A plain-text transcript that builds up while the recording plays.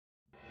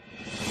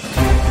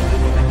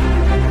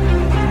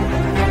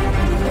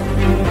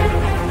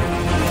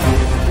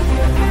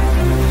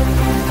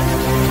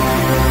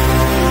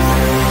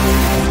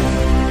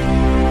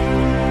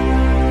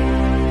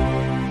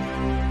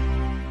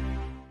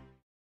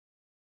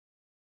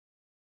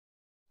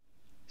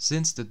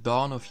Since the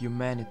dawn of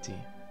humanity,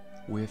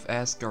 we have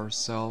asked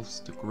ourselves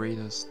the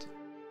greatest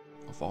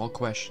of all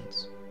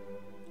questions.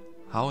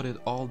 How did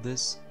all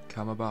this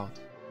come about?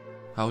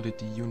 How did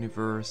the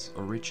universe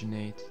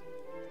originate?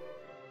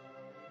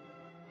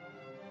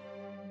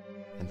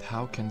 And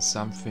how can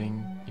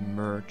something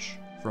emerge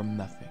from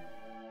nothing?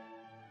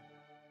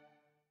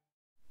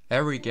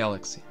 Every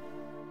galaxy,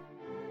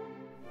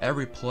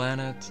 every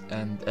planet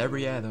and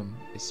every atom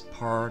is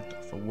part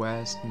of a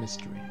vast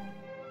mystery.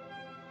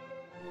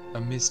 A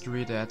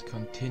mystery that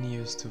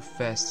continues to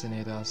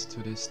fascinate us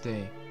to this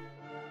day,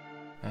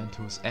 and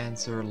whose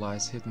answer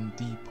lies hidden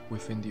deep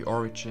within the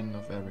origin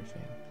of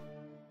everything.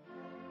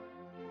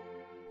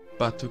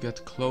 But to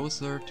get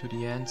closer to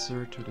the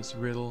answer to this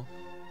riddle,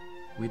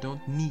 we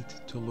don't need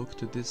to look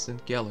to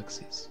distant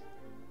galaxies,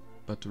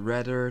 but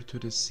rather to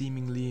the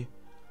seemingly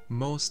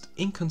most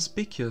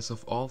inconspicuous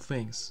of all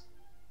things,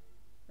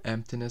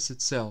 emptiness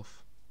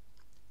itself.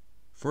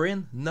 For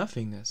in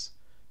nothingness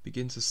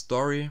begins a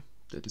story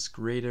that is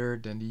greater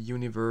than the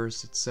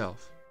universe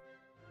itself.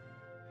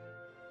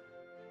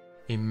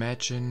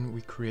 Imagine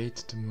we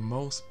create the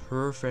most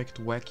perfect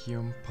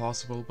vacuum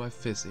possible by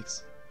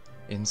physics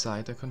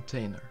inside a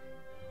container.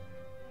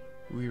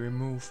 We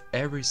remove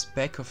every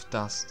speck of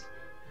dust,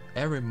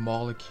 every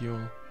molecule,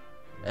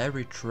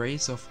 every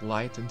trace of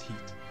light and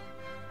heat.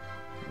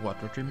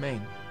 What would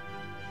remain?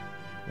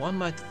 One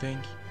might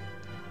think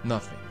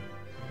nothing.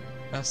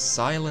 A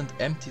silent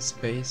empty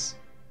space,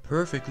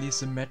 perfectly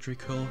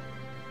symmetrical,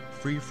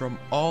 free from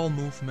all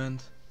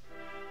movement,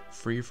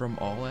 free from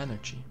all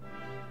energy.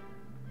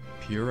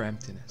 Pure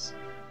emptiness.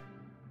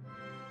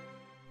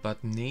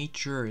 But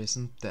nature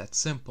isn't that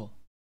simple.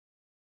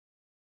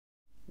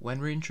 When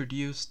we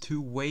introduce two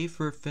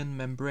wafer-thin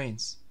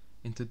membranes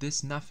into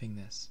this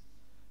nothingness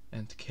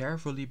and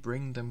carefully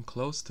bring them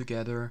close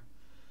together,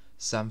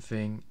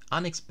 something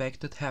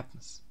unexpected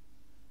happens.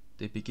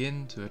 They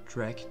begin to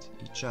attract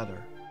each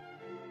other.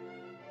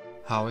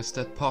 How is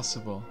that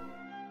possible?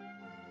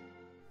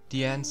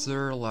 The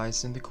answer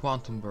lies in the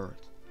quantum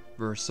world,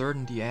 where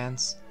certainty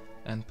ends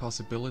and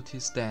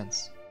possibility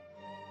stands.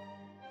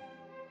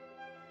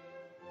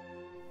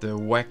 The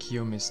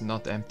vacuum is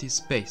not empty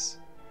space.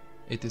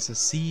 It is a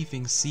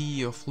seething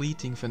sea of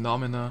fleeting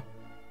phenomena,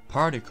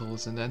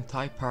 particles and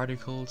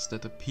antiparticles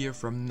that appear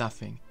from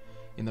nothing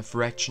in a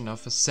fraction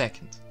of a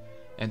second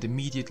and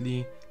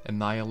immediately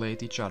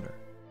annihilate each other.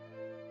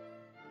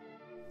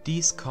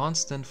 These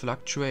constant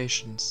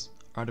fluctuations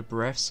are the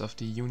breaths of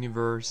the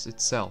universe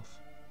itself.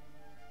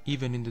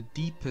 Even in the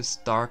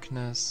deepest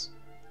darkness,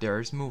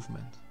 there is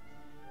movement.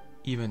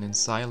 Even in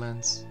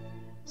silence,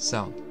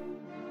 sound.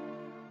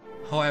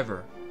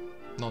 However,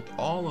 not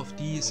all of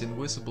these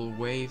invisible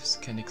waves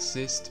can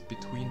exist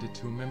between the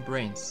two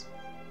membranes.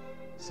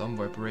 Some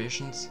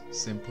vibrations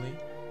simply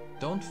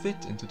don't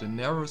fit into the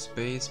narrow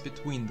space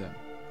between them.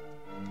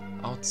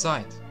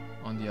 Outside,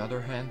 on the other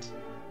hand,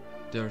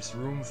 there is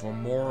room for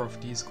more of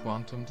these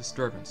quantum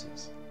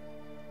disturbances.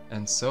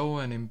 And so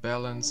an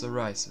imbalance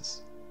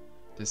arises.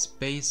 The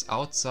space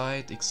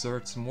outside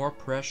exerts more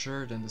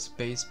pressure than the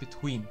space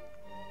between.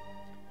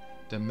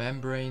 The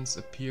membranes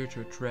appear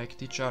to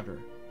attract each other,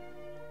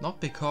 not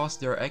because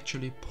they are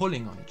actually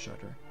pulling on each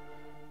other,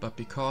 but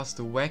because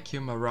the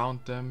vacuum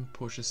around them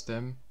pushes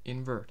them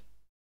inward.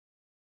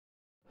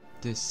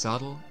 This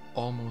subtle,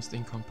 almost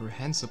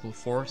incomprehensible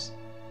force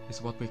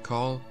is what we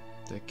call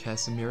the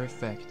Casimir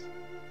effect.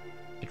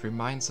 It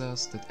reminds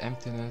us that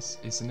emptiness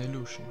is an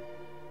illusion.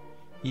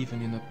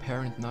 Even in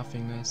apparent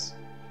nothingness,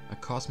 a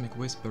cosmic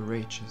whisper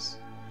rages,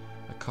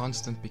 a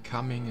constant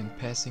becoming and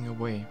passing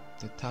away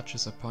that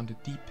touches upon the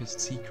deepest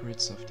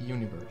secrets of the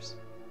universe.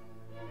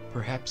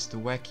 Perhaps the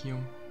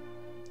vacuum,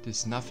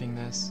 this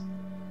nothingness,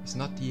 is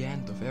not the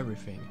end of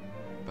everything,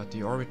 but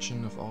the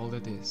origin of all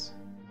that is.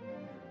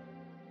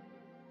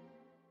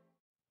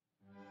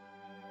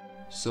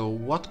 So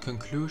what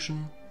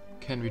conclusion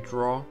can we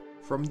draw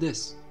from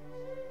this?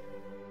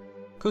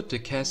 Could the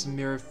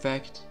Casimir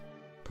effect,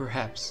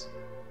 perhaps,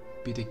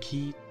 be the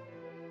key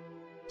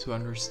to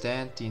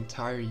understand the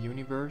entire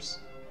universe?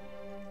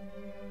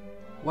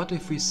 What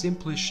if we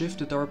simply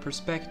shifted our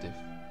perspective?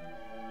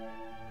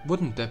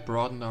 Wouldn't that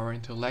broaden our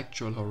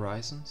intellectual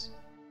horizons?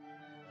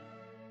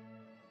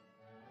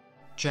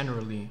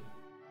 Generally,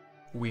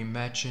 we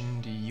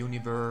imagine the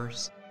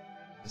universe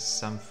as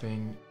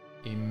something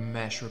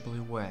immeasurably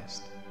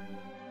vast,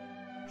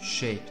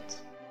 shaped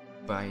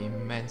by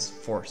immense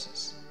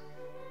forces.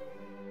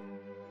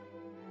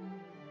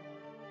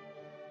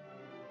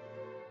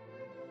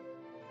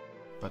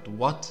 But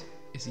what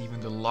is even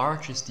the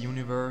largest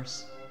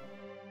universe,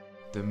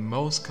 the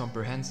most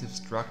comprehensive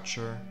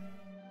structure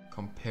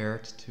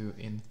compared to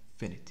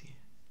infinity?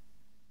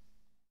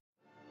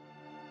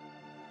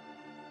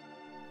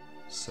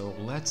 So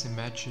let's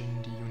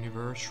imagine the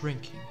universe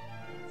shrinking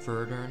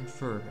further and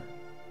further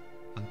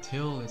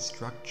until its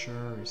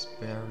structure is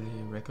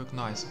barely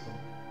recognizable.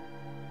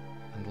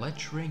 And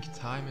let's shrink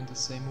time in the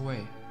same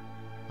way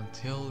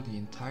until the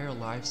entire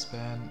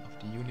lifespan of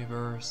the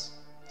universe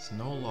is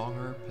no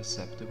longer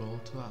perceptible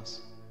to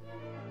us.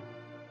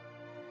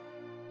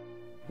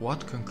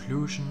 What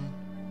conclusion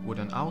would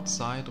an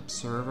outside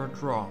observer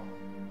draw?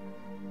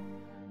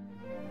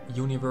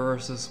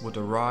 Universes would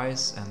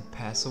arise and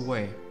pass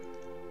away,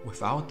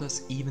 without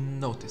us even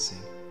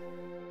noticing.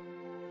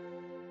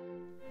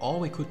 All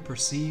we could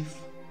perceive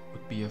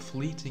would be a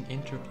fleeting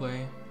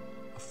interplay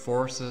of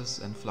forces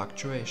and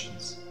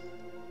fluctuations,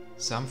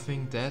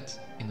 something that,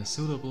 in a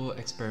suitable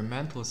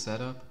experimental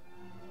setup,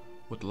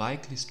 would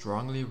likely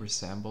strongly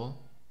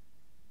resemble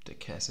the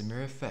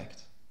Casimir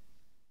effect.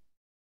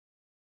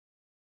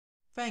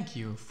 Thank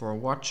you for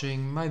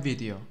watching my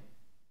video.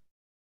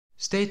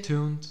 Stay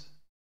tuned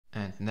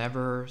and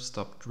never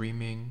stop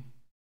dreaming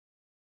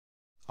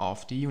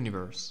of the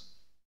universe.